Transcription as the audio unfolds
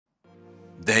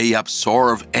They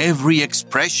absorb every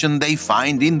expression they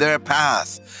find in their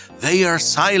path. They are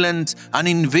silent and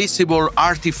invisible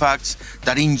artifacts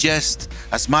that ingest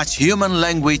as much human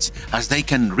language as they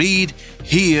can read,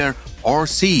 hear, or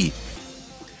see.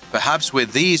 Perhaps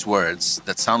with these words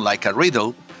that sound like a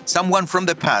riddle, someone from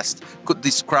the past could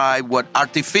describe what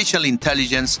artificial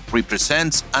intelligence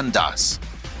represents and does.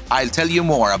 I'll tell you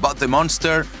more about the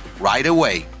monster right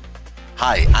away.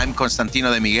 Hi, I'm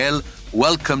Constantino de Miguel.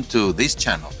 Welcome to this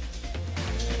channel.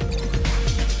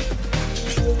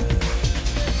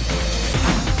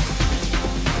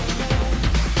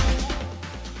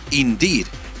 Indeed,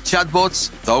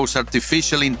 chatbots, those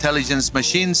artificial intelligence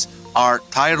machines, are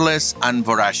tireless and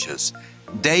voracious.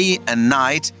 Day and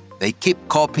night, they keep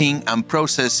copying and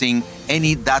processing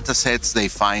any datasets they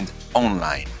find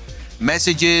online.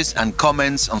 Messages and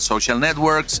comments on social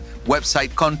networks,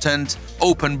 website content,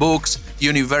 open books,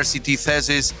 university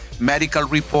theses, medical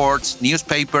reports,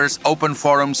 newspapers, open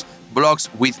forums,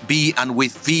 blogs with B and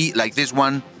with V like this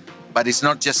one. But it's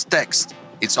not just text,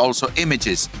 it's also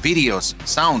images, videos,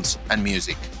 sounds, and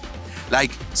music.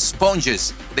 Like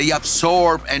sponges, they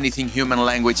absorb anything human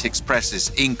language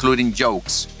expresses, including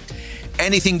jokes.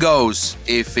 Anything goes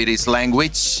if it is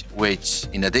language, which,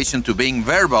 in addition to being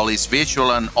verbal, is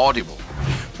visual and audible.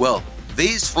 Well,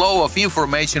 this flow of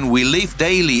information we live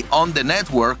daily on the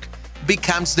network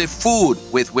becomes the food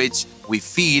with which we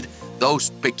feed those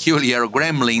peculiar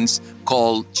gremlins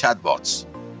called chatbots.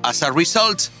 As a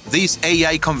result, these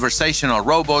AI conversational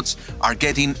robots are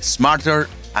getting smarter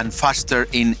and faster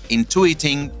in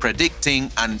intuiting,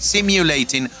 predicting, and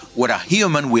simulating what a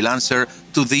human will answer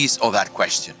to this or that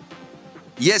question.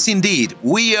 Yes, indeed,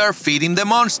 we are feeding the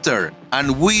monster,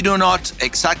 and we do not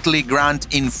exactly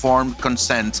grant informed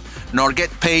consent nor get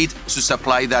paid to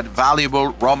supply that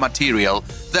valuable raw material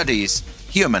that is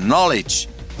human knowledge.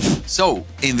 So,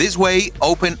 in this way,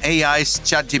 OpenAI's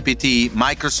ChatGPT,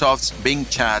 Microsoft's Bing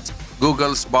Chat,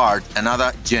 Google's Bard, and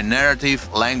other generative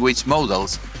language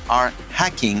models are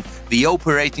hacking the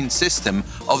operating system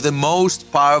of the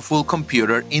most powerful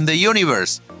computer in the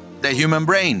universe, the human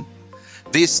brain.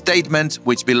 This statement,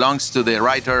 which belongs to the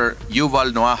writer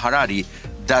Yuval Noah Harari,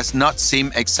 does not seem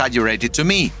exaggerated to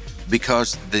me,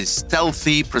 because the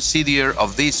stealthy procedure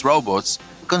of these robots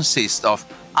consists of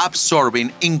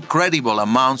absorbing incredible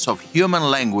amounts of human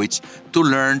language to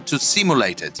learn to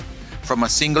simulate it. From a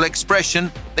single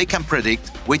expression, they can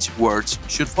predict which words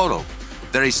should follow.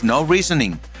 There is no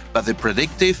reasoning, but the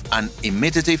predictive and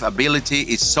imitative ability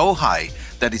is so high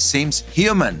that it seems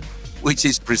human, which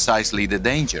is precisely the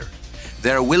danger.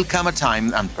 There will come a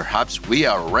time, and perhaps we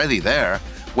are already there,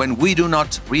 when we do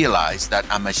not realize that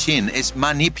a machine is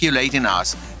manipulating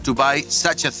us to buy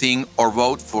such a thing or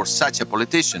vote for such a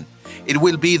politician. It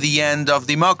will be the end of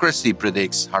democracy,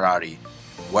 predicts Harari.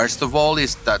 Worst of all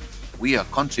is that we are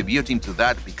contributing to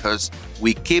that because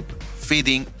we keep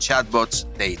feeding chatbots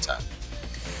data.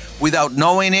 Without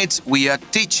knowing it, we are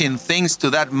teaching things to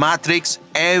that matrix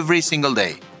every single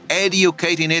day,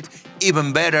 educating it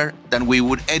even better than we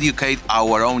would educate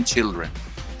our own children.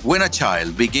 When a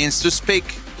child begins to speak,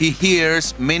 he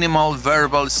hears minimal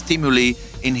verbal stimuli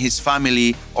in his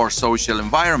family or social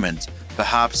environment,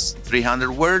 perhaps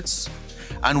 300 words.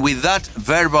 And with that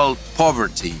verbal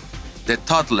poverty, the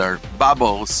toddler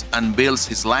babbles and builds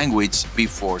his language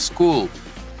before school.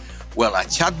 Well, a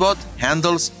chatbot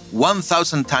handles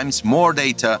 1,000 times more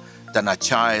data than a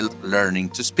child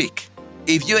learning to speak.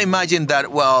 If you imagine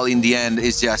that, well, in the end,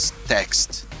 it's just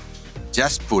text,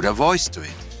 just put a voice to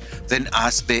it. Then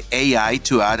ask the AI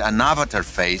to add an avatar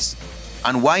face,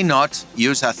 and why not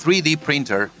use a 3D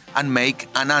printer and make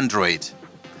an android?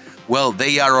 Well,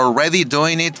 they are already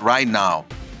doing it right now.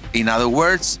 In other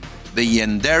words, the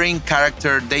endearing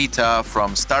character data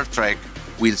from Star Trek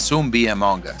will soon be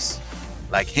among us.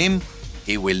 Like him,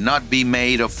 he will not be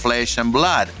made of flesh and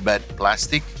blood, but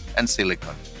plastic and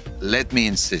silicon. Let me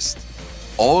insist.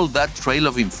 All that trail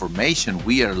of information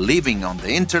we are leaving on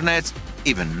the internet,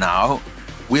 even now,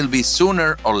 will be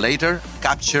sooner or later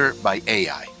captured by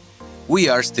AI. We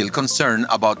are still concerned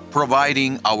about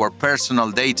providing our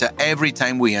personal data every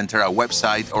time we enter a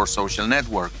website or social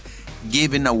network,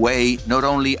 giving away not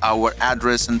only our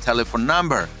address and telephone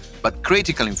number, but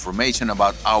critical information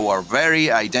about our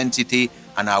very identity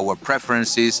and our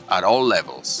preferences at all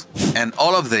levels. And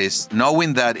all of this,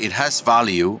 knowing that it has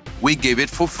value, we give it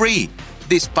for free,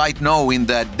 despite knowing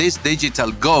that this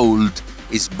digital gold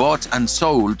is bought and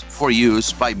sold for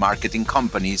use by marketing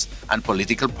companies and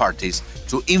political parties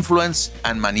to influence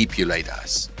and manipulate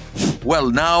us. Well,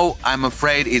 now I'm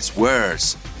afraid it's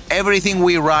worse. Everything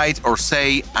we write or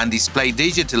say and display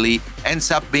digitally ends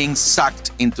up being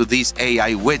sucked into these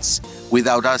AI wits,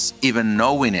 without us even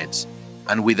knowing it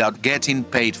and without getting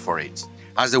paid for it.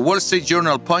 As the Wall Street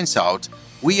Journal points out,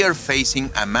 we are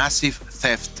facing a massive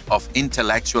theft of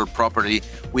intellectual property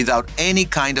without any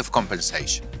kind of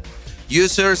compensation.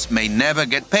 Users may never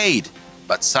get paid,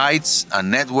 but sites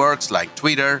and networks like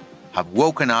Twitter have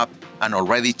woken up and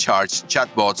already charged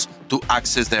chatbots to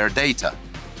access their data.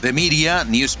 The media,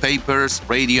 newspapers,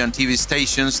 radio and TV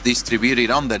stations distributed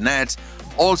on the net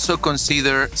also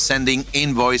consider sending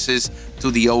invoices to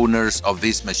the owners of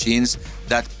these machines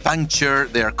that puncture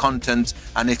their content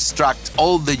and extract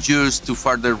all the juice to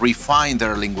further refine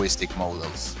their linguistic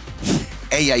models.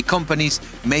 AI companies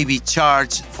may be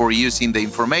charged for using the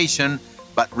information,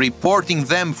 but reporting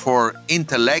them for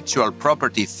intellectual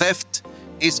property theft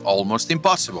is almost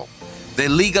impossible. The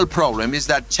legal problem is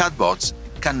that chatbots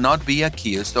cannot be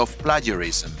accused of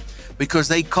plagiarism because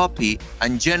they copy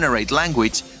and generate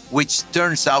language which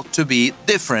turns out to be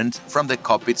different from the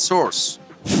copied source.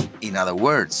 In other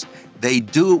words, they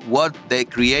do what the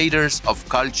creators of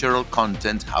cultural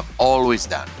content have always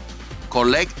done: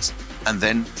 collect and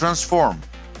then transform.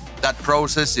 That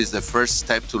process is the first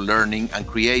step to learning and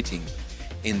creating.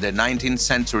 In the 19th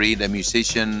century, the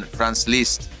musician Franz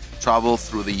Liszt traveled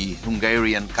through the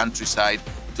Hungarian countryside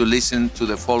to listen to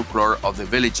the folklore of the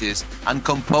villages and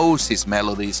compose his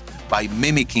melodies by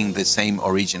mimicking the same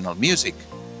original music.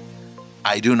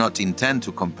 I do not intend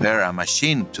to compare a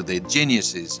machine to the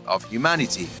geniuses of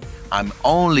humanity. I'm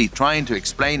only trying to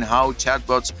explain how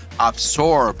chatbots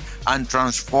absorb and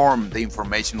transform the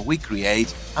information we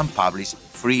create and publish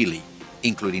freely,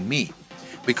 including me,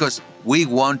 because we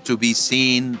want to be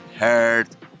seen, heard,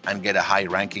 and get a high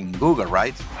ranking in Google,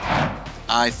 right?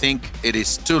 I think it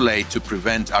is too late to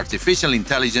prevent artificial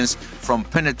intelligence from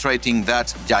penetrating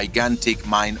that gigantic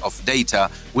mine of data,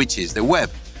 which is the web.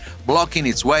 Blocking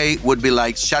its way would be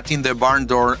like shutting the barn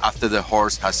door after the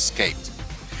horse has escaped.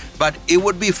 But it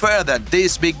would be fair that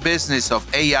this big business of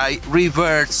AI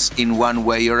reverts in one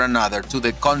way or another to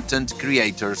the content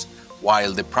creators,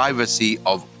 while the privacy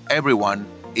of everyone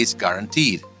is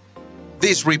guaranteed.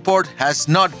 This report has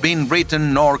not been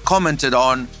written nor commented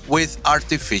on with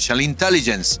artificial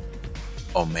intelligence.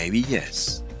 Or maybe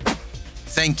yes.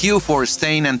 Thank you for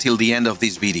staying until the end of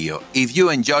this video. If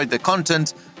you enjoyed the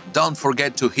content, don't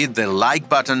forget to hit the like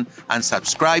button and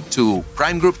subscribe to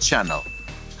Prime Group channel.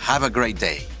 Have a great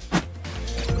day.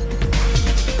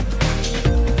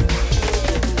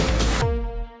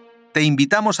 Te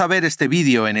invitamos a ver este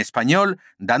vídeo en español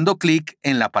dando clic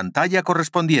en la pantalla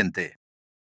correspondiente.